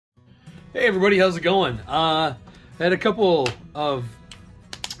Hey everybody, how's it going? I had a couple of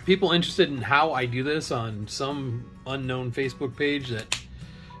people interested in how I do this on some unknown Facebook page that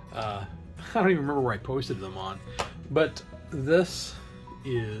I don't even remember where I posted them on. But this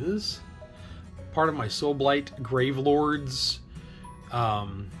is part of my Soulblight Gravelords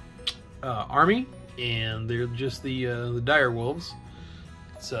army, and they're just the Dire Wolves.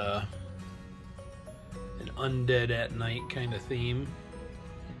 It's an undead at night kind of theme.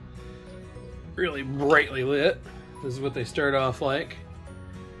 Really brightly lit. This is what they start off like.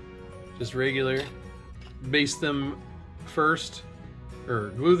 Just regular. Base them first,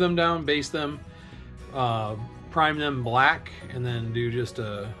 or glue them down, base them, prime them black, and then do just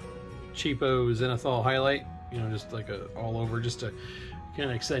a cheapo zenithal highlight. You know, just like a all over, just to kind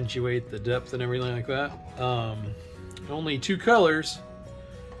of accentuate the depth and everything like that. Only two colors: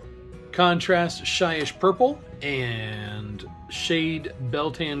 contrast shyish purple and shade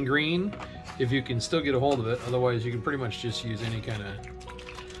biel-tan green, if you can still get a hold of it. Otherwise you can pretty much just use any kind of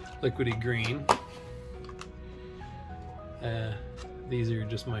liquidy green. These are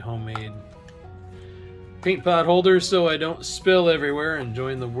just my homemade paint pot holders so I don't spill everywhere and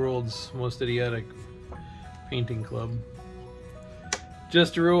join the world's most idiotic painting club.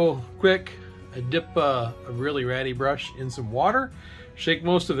 Just real quick, I dip a really ratty brush in some water, shake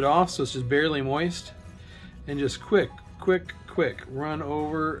most of it off so it's just barely moist, and just quick run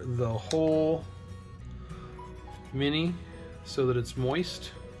over the whole mini so that it's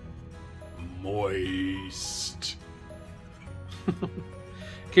moist. In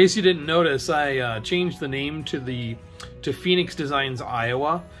case you didn't notice, I changed the name to Phoenix Designs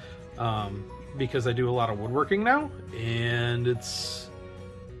Iowa because I do a lot of woodworking now, and it's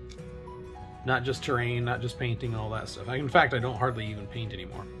not just terrain, not just painting, all that stuff. In fact, I don't hardly even paint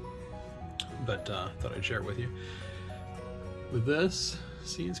anymore, but thought I'd share it with you. With this,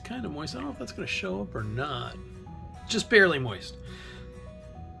 see, it's kind of moist. I don't know if that's going to show up or not. Just barely moist.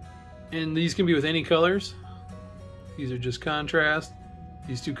 And these can be with any colors. These are just contrast.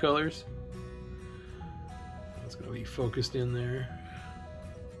 These two colors. It's going to be focused in there.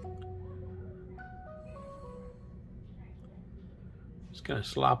 Just kind of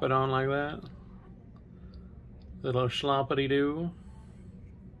slop it on like that. Little sloppity-doo.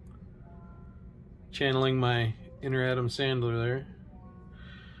 Channeling my inner Adam Sandler there.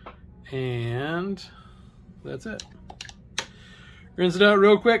 And that's it. Rinse it out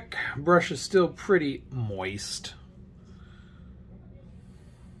real quick. Brush is still pretty moist.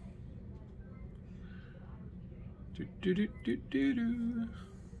 I don't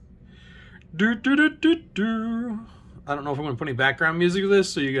know if I'm going to put any background music with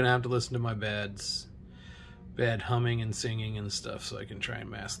this, so you're going to have to listen to my bad humming and singing and stuff so I can try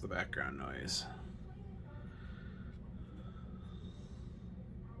and mask the background noise.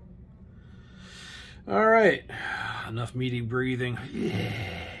 All right, enough meaty breathing. Yeah.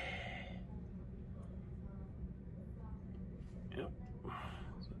 Yep.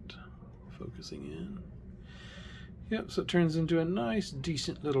 Focusing in. Yep, so it turns into a nice,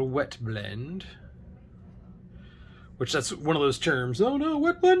 decent little wet blend. Which, that's one of those terms. Oh no,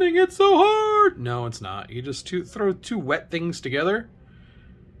 wet blending, it's so hard! No, it's not. You just throw two wet things together,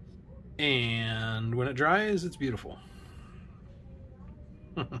 and when it dries, it's beautiful.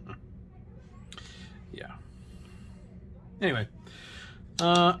 Yeah. Anyway,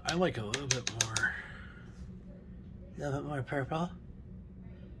 I like a little bit more purple.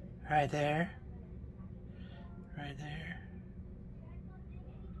 Right there. Right there.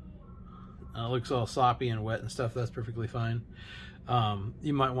 It looks all soppy and wet and stuff. That's perfectly fine.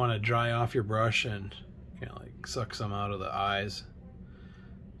 You might want to dry off your brush and kind of like suck some out of the eyes,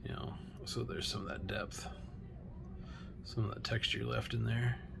 you know, so there's some of that depth, some of that texture left in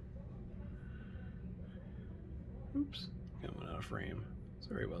there. Oops, coming out of frame.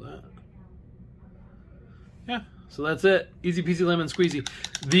 Sorry about that. Yeah, so that's it. Easy peasy lemon squeezy.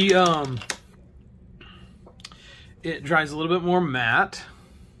 It dries a little bit more matte.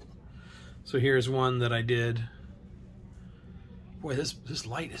 So here's one that I did. Boy, this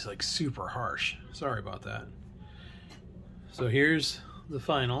light is like super harsh. Sorry about that. So here's the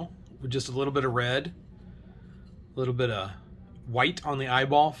final with just a little bit of red, a little bit of white on the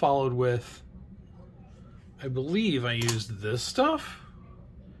eyeball, followed with, I believe I used this stuff,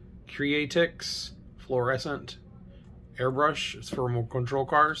 Creatix fluorescent airbrush. It's for remote control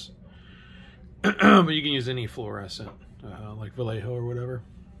cars, but you can use any fluorescent, like Vallejo or whatever.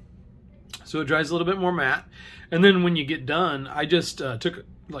 So it dries a little bit more matte, and then when you get done, I just took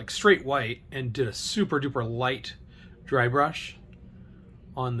like straight white and did a super duper light dry brush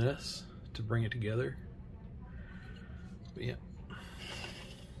on this to bring it together. But yeah.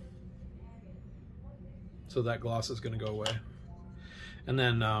 So that gloss is going to go away. And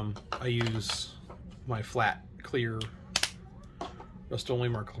then I use my flat, clear,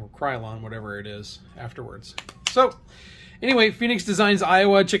 Rust-Oleum or Krylon, whatever it is, afterwards. So, anyway, Phoenix Designs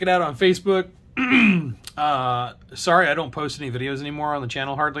Iowa. Check it out on Facebook. Sorry, I don't post any videos anymore on the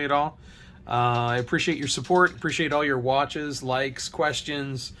channel, hardly at all. I appreciate your support. Appreciate all your watches, likes,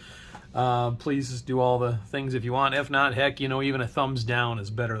 questions. Please do all the things if you want. If not, heck, you know, even a thumbs down is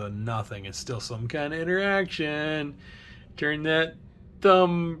better than nothing. It's still some kind of interaction. Turn that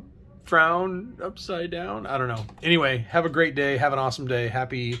thumb frown upside down. I don't know. Anyway, have a great day. Have an awesome day.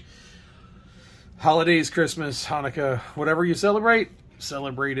 Happy holidays, Christmas, Hanukkah, whatever you celebrate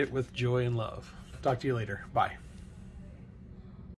it with joy and love. Talk to you later. Bye.